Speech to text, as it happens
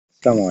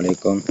Assalamu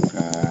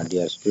alaikum,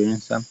 dear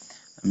students.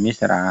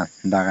 Mr.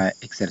 Daga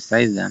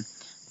exercise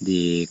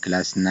the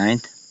class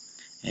 9th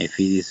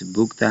physics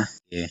book the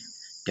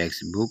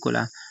textbook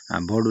la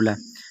board la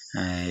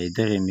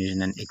دغه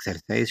میژنن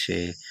exercise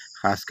شي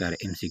خاص کر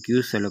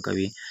MCQs سره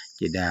کوي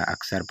چې دا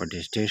اکثر په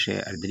ټیسټ شي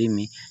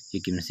اردريمي چې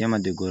کوم سیمه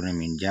د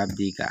ګورنمنت جاب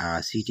دی که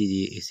CT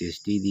دی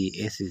SST دی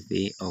SS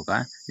دی او کا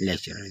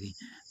لیکچرر دی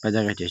په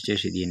دغه ټیسټ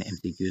شي دی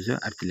MCQs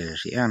ارتل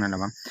شي انا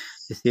لما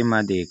سیمه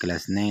د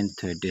کلاس 9th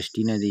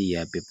ټیسټینه دی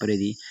یا پیپر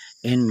دی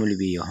ان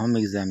مولوی هوم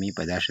ایگزامي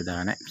په داشه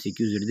دغه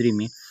MCQs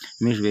اردريمي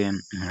مشوي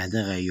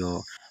دغه یو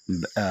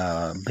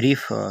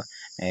brief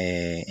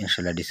ان شاء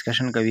الله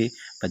ډسکشن کوي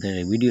په دغه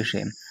ویډیو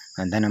شي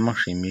دا نه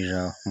مخکې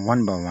میږه 1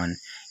 by 1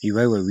 یو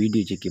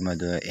ویډیو چې کومه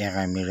د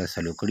هغه میږه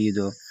سلو کړی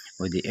دو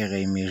او د هغه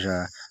میږه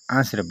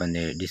انسر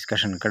باندې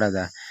ډسکشن کړه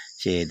دا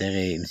چې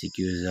دغه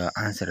MCQs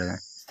انسر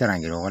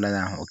څنګه راغله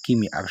دا او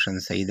کیمی اپشن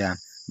صحیح ده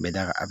به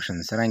دغه اپشن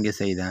څنګه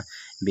صحیح ده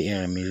به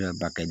هغه میږه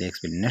باقاعده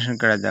ایکسپلینیشن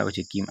کړه دا او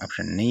چې کیم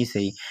اپشن نه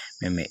صحیح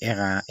مې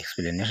هغه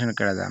ایکسپلینیشن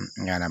کړه دا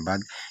غواړم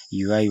بعد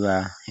یو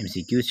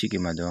MCQs چې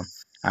کومه دو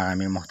هغه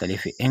مې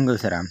مختلفي انګل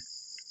سره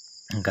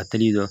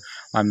کتلی دو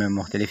او مې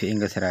مختلفي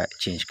انګل سره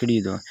چینج کړی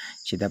دو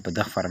چې دا په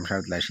دغه فارم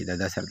شرط لاشي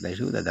دا شرط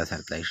لاشي او دا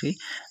شرط لاشي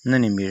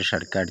نن مې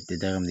شارټ کټ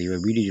دغه د یو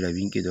ویډیو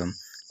جوړوین کې دو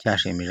چې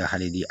شې مې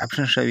خالي دي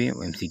اپشن شوی او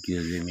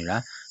MCQs مې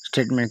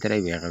statement ترې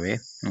ویغه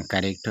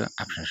کریکټ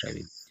اپشن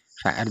شوی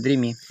شاعر درې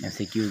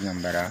MCQs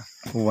نمبر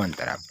 1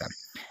 طرف ته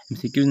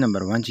MCQs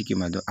نمبر 1 چې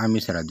کومه دو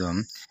امي سره دو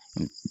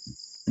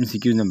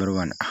MCQs نمبر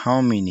 1 how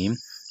many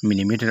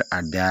millimeter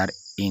are there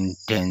in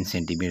 10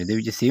 centimeter د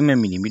ویچ سیم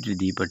millimeter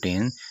دی په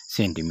 10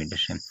 centimeter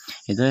شه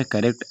دا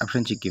کریکټ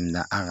اپشن چې کوم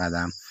دا هغه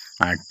دا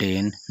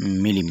 10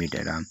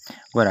 millimeter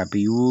ګوره په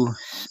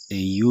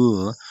یو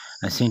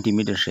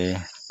سنتیمتر شه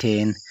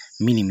 10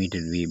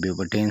 millimeter وی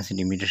په 10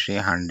 centimeter شه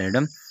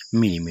 100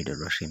 millimeter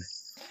وشي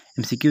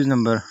MCQs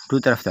number 2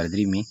 طرف ته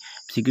درېمي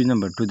MCQs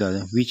number 2 دا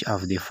which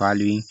of the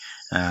following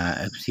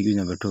MCQs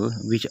number 2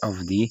 which of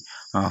the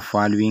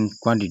following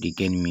quantity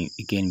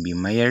can be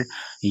measured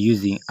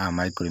using a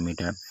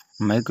micrometer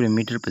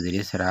مایکرومیټر په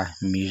ذریعه سره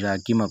میجا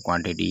کیمه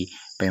کوانټیټي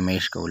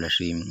پیمایش کول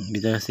شي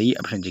دا صحیح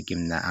اپشن چې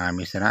کوم دا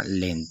هغه سره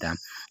لینث دا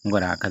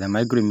ګوره کله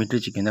مایکرومیټر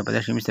چې کوم دا په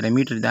داسې سره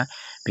میټر دا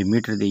په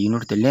میټر د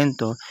یونټ ته لینث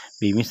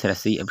به می سره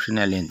صحیح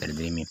اپشن لینث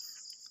درېمي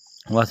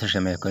واسه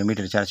چې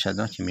مایکرومیټر چارج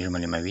شاده چې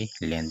میجرمنټ مې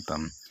لینث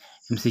پم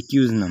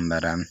MCQs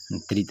number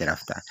 3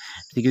 طرف ته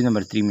MCQs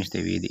number 3 مشته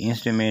وی the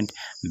instrument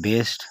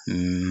based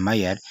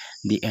measure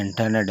the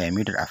internal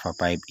diameter of a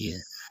pipe is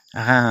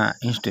هغه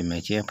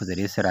انسټرومنټ چې په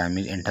ذریعه سره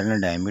امیر انټرنل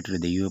ډایمیټر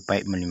د یو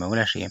پایپ معلومول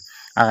شي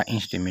هغه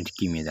انسټرومنټ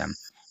کیمه ده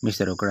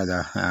مستر وکړه دا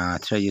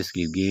تھریډ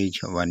سکریپ گیج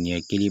ورنیر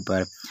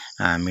کلیپر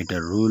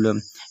میټر رول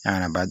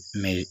انا بعد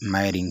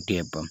مایرینګ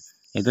ټیپ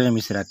دغه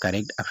مستر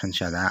کریکټ اپشن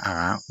شاده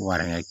هغه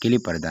ورنیر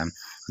کلیپر ده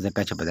ځکه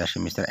چې په داسې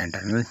مستر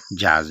انټرنل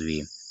جاز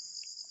وی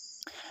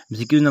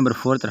MCQ number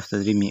 4 طرف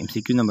ته درېمي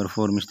MCQ number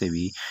 4 مشته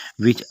وی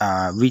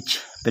which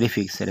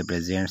prefix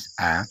represents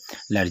a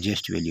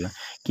largest value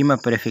کیمه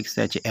prefix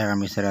چې هغه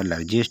مې سره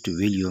largest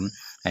value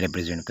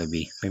represent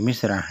کوي په مې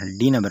سره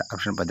D number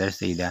option په درس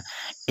دی دا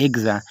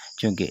exa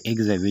چونکه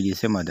exa value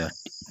سم ده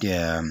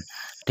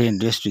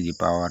 10 raised to the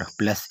power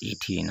plus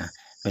 18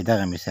 په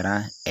دغه مې سره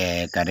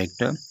correct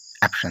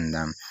option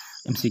ده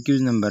MCQs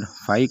number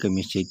 5 का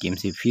mistake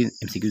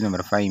MCQs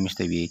number 5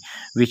 mistake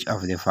which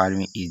of the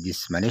following is the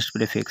smallest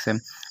prefix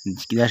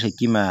دا شي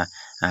کیما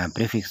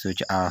prefix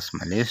which are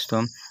smallest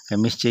का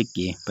mistake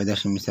کې په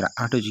داسې مثلا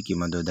اټو چې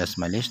کیما د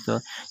smallest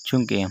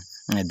چونکه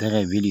دغه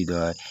ویلی د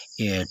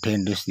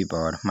 10 raised to the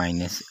power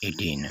minus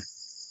 18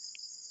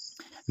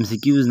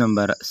 MCQs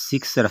number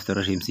 6 طرف ته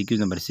راشي MCQs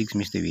number 6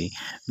 مشته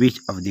which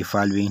of the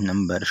following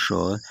number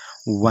show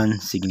one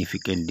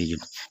significant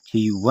digit چې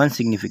one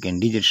significant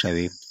digit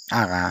شوی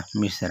هغه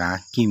مشره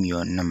کیمیو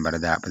نمبر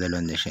دا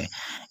بدلون شي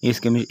اس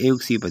کې مې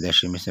ایوکسی په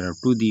داشه مشره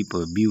 2 دی په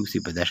بیوکسی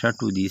په داشه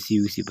 2 دی سی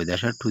یوکسی په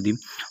داشه 2 دی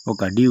او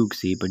کا डी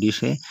یوکسی په دې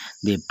شي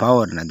د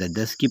پاور نه د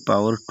 10 کی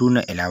پاور 2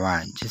 نه علاوه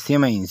چې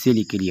سیمه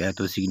انسلی کلی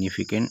اتو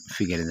سیګنیفیکانت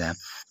فیګر ده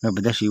نو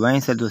په داشه وای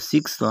سره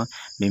 6 ته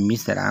به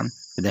مشره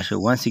په داشه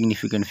one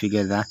significant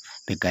figure ده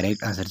په کریکټ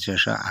انسر چې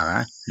هغه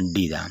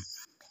डी ده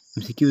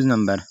MCQs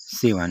number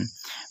 7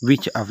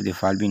 which of the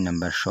following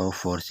number show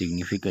 4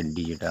 significant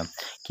digit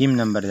کیم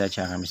نمبر دا چې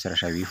هغه مې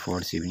شوی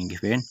 4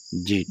 significant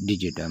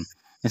digit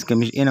اسکه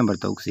مې ا نمبر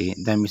توک سي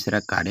دا مې سره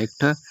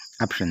کریکټ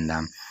اپشن ده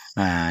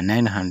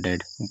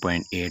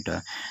 900.8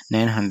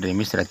 900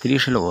 مې سره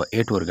 3 شل او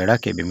 8 ورګړه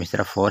کې به مې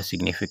سره 4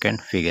 significant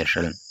figure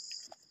شل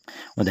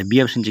او د بي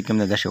اپشن چې کوم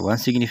دا شی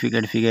 1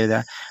 significant figure ده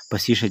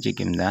پس شي چې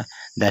کوم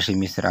دا شی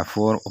مې سره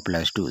 4 او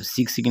پلس 2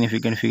 6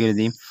 significant figure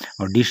دی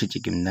او ډي شي چې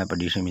کوم دا په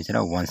ډي شي مې سره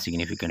 1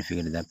 significant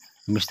figure ده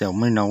مشته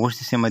مې نو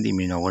ورسې سم دي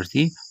مې نو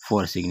ورسې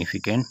 4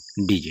 significant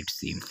digits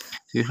دي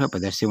سو په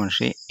دا 7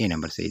 شي ا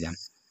نمبر صحیح ده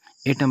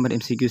 8 number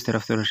MCQs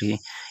طرف ته راشي.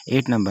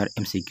 8 number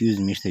MCQs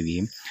مشته وي.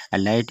 A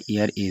light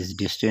year is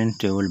distance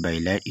traveled by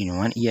light in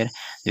 1 year.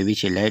 د وی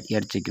چې light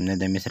year چې کوم نه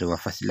د مصر و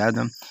فاصله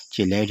ده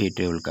چې light یې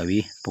travel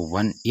کوي په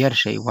 1 year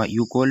شي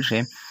یو کول شي.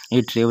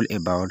 It travel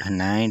about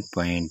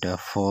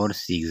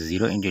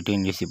 9.460 into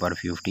 10 raised to the power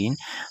 15.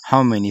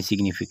 How many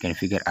significant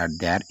figures are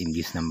there in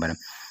this number?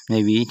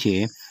 نوی چې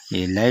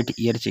light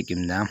year چې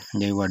کوم ده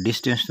د یو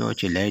distance ته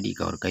چې light یې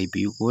کور کوي په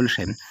یو کول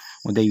شي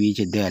او د وی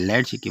چې د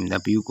لایټ چې کوم د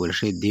پیو کول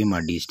شي د ما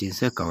ډیسټنس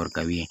کور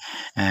کوي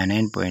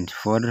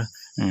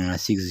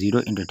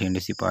 9.460 into 10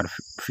 raised to the power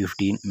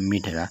 15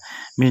 میټر.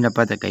 موږ نه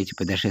پته کوي چې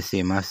په دغه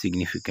سیمه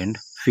سیګنیفیکنٹ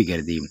فیګر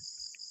دی.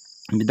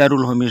 دا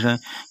رول همیشه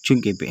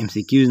چونکه په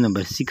MCQs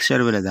نمبر 6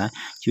 شروع ده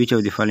چې which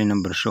of the following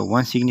number show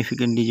one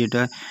significant digit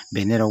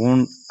بین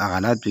راوند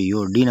غلط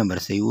یو डी نمبر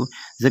صحیح وو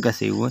ځکه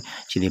صحیح وو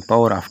چې د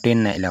پاور اف 10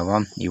 نه علاوه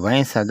یو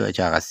ساده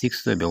چې هغه 6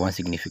 به one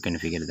significant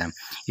figure ده.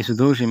 یسو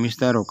دوه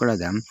شمیشته روکړه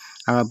ده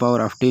هغه پاور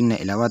اف 10 نه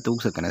علاوه ته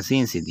وکړه کنه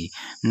سینس دي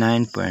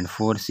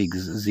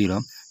 9.460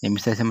 د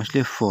مثال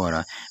سمشله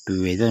 4 په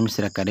ویدا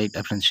مثال کریکټ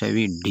اپشن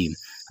شوی डी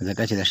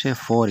ځکه چې دا شی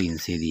 4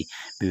 انچ دی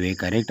به وی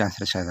کریکټ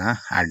انسر شاده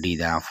डी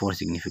دا 4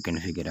 significant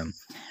figure.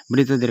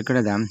 بلې ته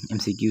درکړه ده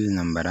MCQs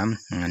نمبر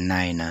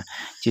 9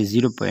 چې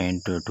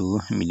 0.2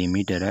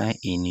 millimeter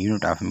in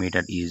unit of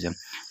meter is 0.2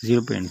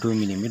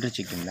 millimeter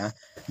چې کوم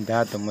دا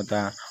ته مته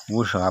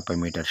وشو په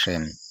میټر شي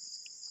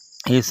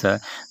ایس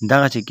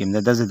دغه چې کوم د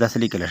 10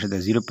 لیکل شوی د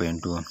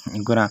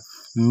 0.2 ګوره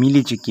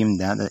ملي چې کوم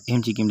دا د ام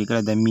چې کوم لیکل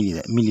دا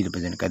ملي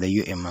ریپرزینټ کړه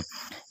یو ام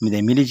د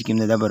ملي چې کوم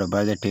دا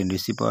برابر د 10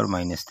 raised to the power -3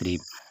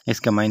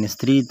 इसका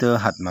 -3 तो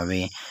हाथ में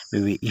वे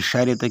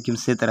इशारे तो किम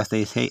से तरफ से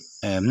ऐसे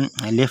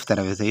लेफ्ट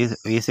तरफ से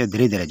ऐसे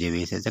धीरे दर्जे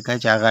वैसे जगह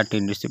चागा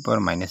 10 raised to the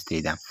power -3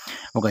 दा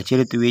ओका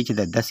चेरे तो वे च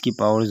 10 की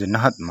पावर ज न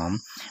हाथ में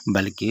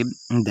बल्कि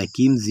द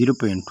किम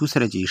 0.2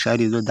 सर च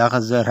इशारे दो दागा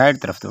ज राइट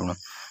तरफ ته ونه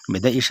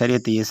بدا इशारे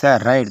ته یې سره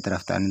راइट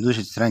طرف ته دوه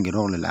څنګه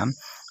روغله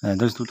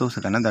درته توسه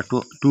کنه دا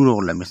 2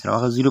 روغله مې سره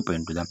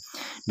 0.2 دا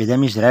بدا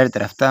مې راइट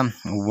طرف ته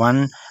 1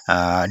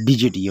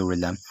 ډیجیټ یو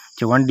ولا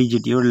چې 1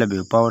 ډیجیټ یو له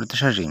پاور ته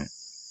شي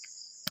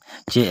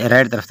چې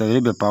راइट طرف ته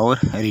به پاور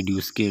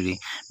ریډیوس کړي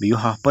به یو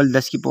خپل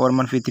 10 کی پاور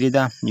 -3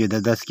 دا یو د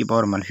 10 کی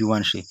پاور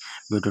 -1 شي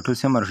به ټوټل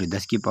سم راشي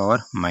 10 کی پاور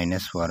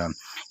 -4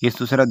 یس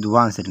تو سره دوه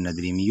انسر نه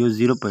درې یو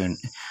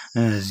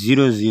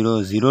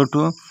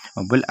 0.0002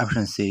 او بل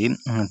اپشن سي 2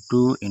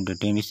 into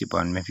 10 raised to the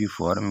power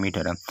 -4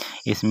 میټر.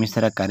 اس می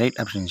سره کریکټ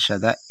اپشن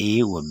شدا A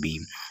او B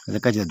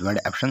ځکه چې دوه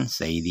اپشن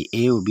صحیح دي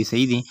A او B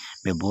صحیح دي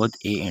به both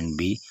A and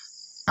B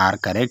are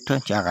correct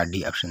چې هغه D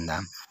اپشن ده.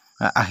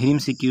 اخریم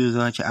MCQs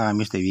چې هغه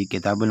مشته وی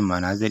کتاب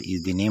المناظر is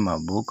the name of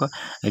book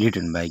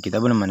written by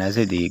کتاب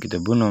المناظر دی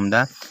کتابونو نوم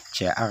ده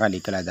چې هغه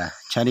لیکل ده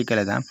چا لیکل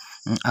ده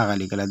هغه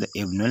لیکل ده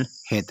ابن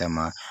الهیثم.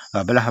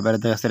 بل خبره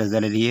ده سره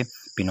زللی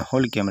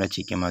پینهول کیمرا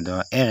چې کیما ده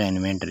اغه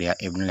انوینټر یا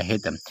ابن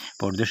الهیثم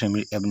په اردو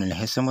شامل ابن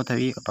الهیثم ته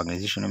وی په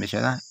انګلیسي شنو مشه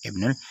ده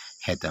ابن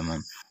الهیثم.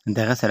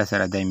 دغه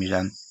سره د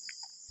میجان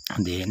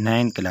د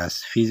 9 کلاس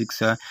فزیکس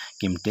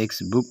کیم ټیکس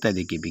بوک ته د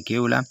KPK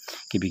ولا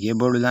KPK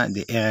بورډ ولا د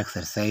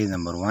ایکسرسایز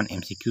نمبر 1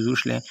 MCQs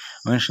وشله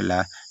ان شاء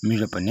الله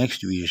میره په نیکسٹ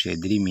ویډیو شه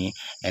درې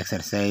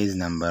ایکسرسایز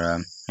نمبر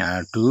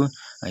 2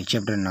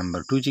 چپټر نمبر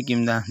 2 چې کیم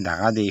دا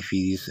دغه د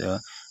فزیکس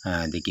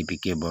د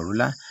KPK بورډ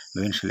ولا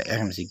ان شاء الله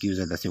MCQs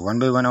د 1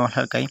 by 1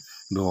 حل کای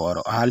به اور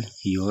حل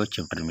یو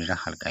چپټر میره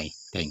حل کای.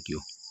 تھینک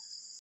یو.